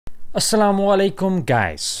Assalamu alaikum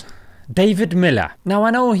guys. David Miller. Now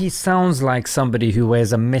I know he sounds like somebody who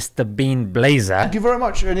wears a Mr. Bean blazer. Thank you very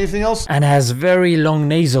much. Anything else? And has very long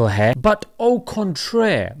nasal hair. But au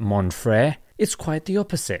contraire, mon frère, it's quite the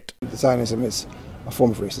opposite. Zionism is a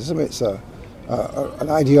form of racism. It's an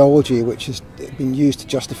ideology which has been used to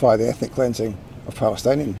justify the ethnic cleansing of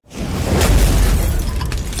Palestine.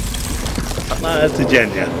 That's a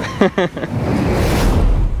genius.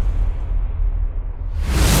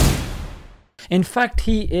 In fact,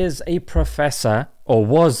 he is a professor, or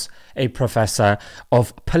was a professor,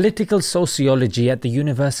 of political sociology at the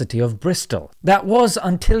University of Bristol. That was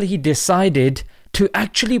until he decided to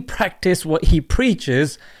actually practice what he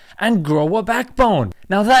preaches and grow a backbone.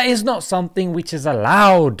 Now that is not something which is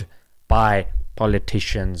allowed by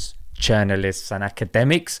politicians, journalists and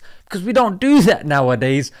academics, because we don't do that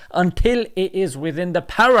nowadays until it is within the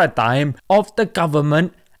paradigm of the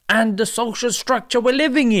government and the social structure we're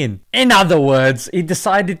living in. In other words, he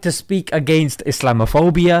decided to speak against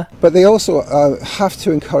Islamophobia. But they also have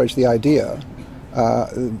to encourage the idea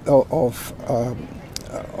of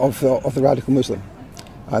the radical Muslim,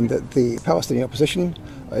 and that the Palestinian opposition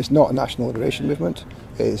is not a national liberation movement.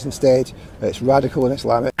 It is instead, it's radical and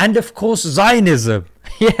Islamic. And of course Zionism.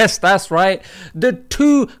 Yes, that's right. The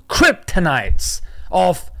two kryptonites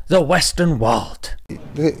of the Western world.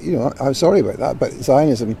 I'm sorry about that, but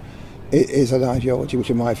Zionism is an ideology which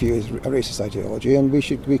in my view is a racist ideology, and we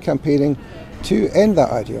should be campaigning to end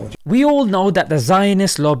that ideology. We all know that the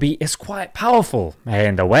Zionist lobby is quite powerful here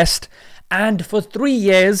in the West, and for 3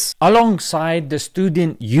 years, alongside the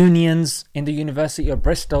student unions in the University of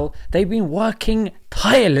Bristol, they've been working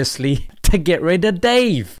tirelessly to get rid of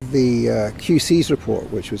Dave. The QC's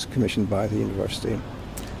report, which was commissioned by the university,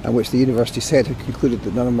 and which the university said had concluded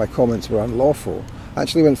that none of my comments were unlawful,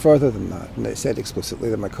 actually went further than that, and it said explicitly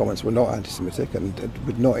that my comments were not anti-Semitic and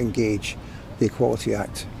would not engage the Equality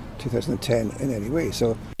Act 2010 in any way.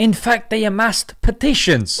 So, in fact, they amassed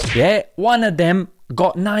petitions. Yeah, one of them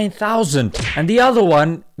got 9,000 and the other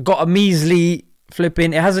one got a measly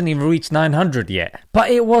flipping, it hasn't even reached 900 yet. But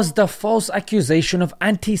it was the false accusation of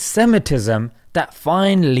anti-Semitism that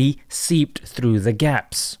finally seeped through the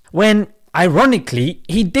gaps, when ironically,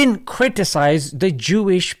 he didn't criticize the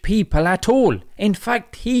Jewish people at all. In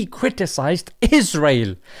fact, he criticized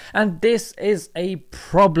Israel. And this is a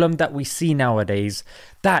problem that we see nowadays,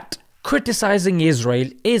 that criticizing Israel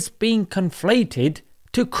is being conflated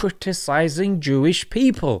to criticizing Jewish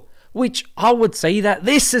people, which I would say that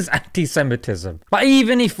this is anti-Semitism. But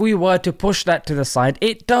even if we were to push that to the side,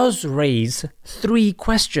 it does raise 3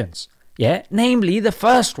 questions. Yeah, namely the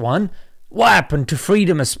first one, what happened to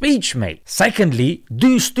freedom of speech, mate? Secondly,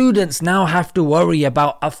 do students now have to worry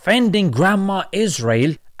about offending Grandma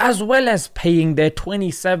Israel as well as paying their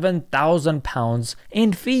 £27,000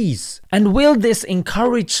 in fees? And will this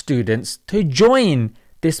encourage students to join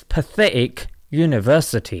this pathetic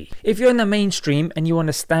university? If you're in the mainstream and you want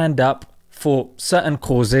to stand up for certain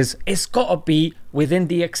causes, it's got to be within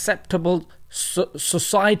the acceptable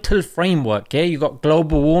societal framework. Yeah, you got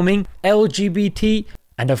global warming, LGBT,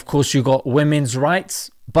 and of course you got women's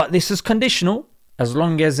rights, but this is conditional as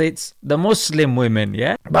long as it's the Muslim women,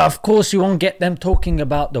 yeah? But of course you won't get them talking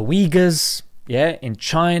about the Uyghurs, yeah, in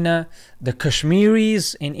China, the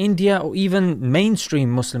Kashmiris in India, or even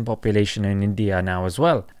mainstream Muslim population in India now as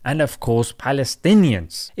well. And of course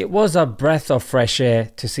Palestinians. It was a breath of fresh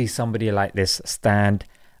air to see somebody like this stand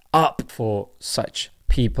up for such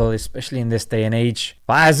people, especially in this day and age.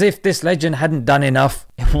 But as if this legend hadn't done enough,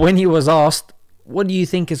 when he was asked, what do you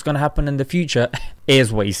think is going to happen in the future?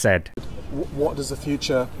 Here's what he said. What does the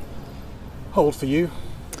future hold for you?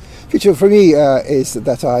 Future for me is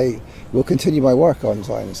that I will continue my work on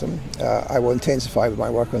Zionism. I will intensify my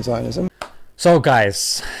work on Zionism. So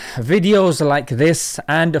guys, videos like this,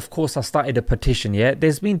 and of course I started a petition, yeah?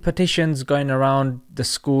 There's been petitions going around the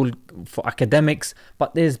school for academics,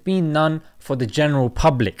 but there's been none for the general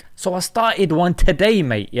public. So I started one today,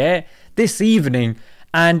 mate, yeah? This evening,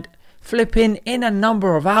 and flipping in a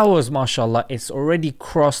number of hours, mashallah, it's already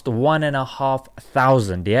crossed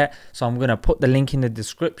 1,500, yeah? So I'm going to put the link in the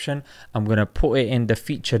description. I'm going to put it in the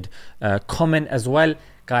featured comment as well.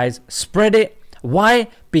 Guys, spread it. Why?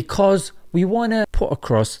 Because we want to put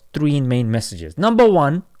across 3 main messages. Number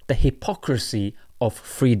 1, the hypocrisy of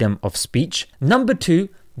freedom of speech. Number 2,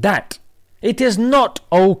 that it is not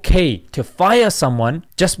okay to fire someone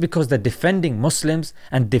just because they're defending Muslims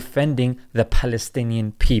and defending the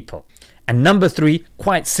Palestinian people. And number 3,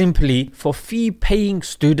 quite simply, for fee-paying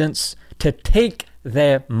students to take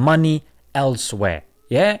their money elsewhere.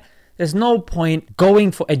 Yeah? There's no point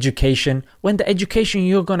going for education when the education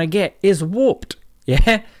you're going to get is warped.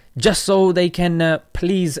 Yeah? just so they can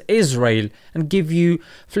please Israel and give you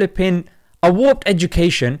flipping a warped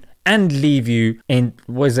education and leave you in,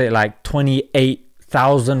 was it like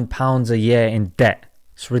 £28,000 a year in debt.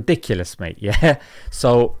 It's ridiculous, mate. Yeah.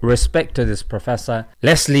 So respect to this professor.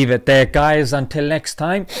 Let's leave it there, guys. Until next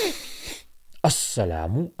time.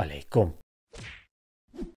 Assalamu alaikum.